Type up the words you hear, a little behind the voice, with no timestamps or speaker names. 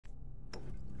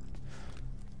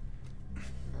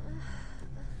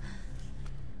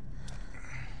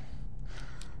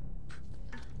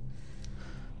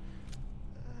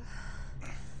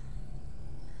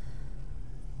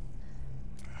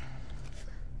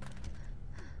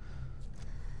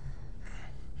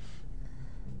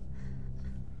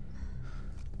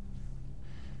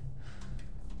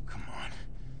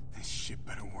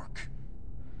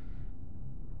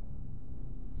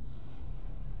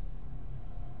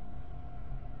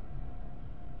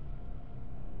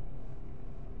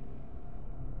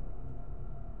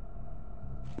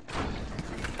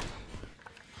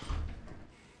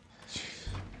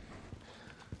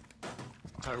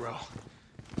Tyrell.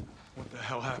 What the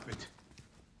hell happened?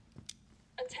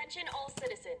 Attention all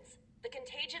citizens. The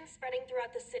contagion spreading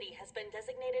throughout the city has been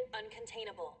designated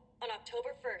uncontainable. On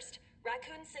October 1st,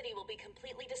 Raccoon City will be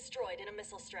completely destroyed in a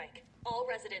missile strike. All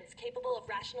residents capable of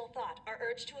rational thought are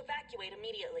urged to evacuate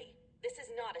immediately. This is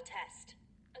not a test.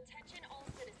 Attention all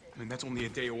citizens. I mean, that's only a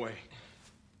day away.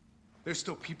 There's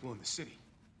still people in the city.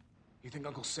 You think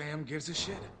Uncle Sam gives a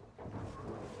shit?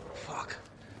 Fuck.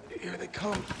 Here they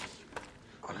come.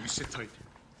 Oh, you sit tight.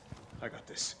 I got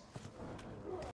this.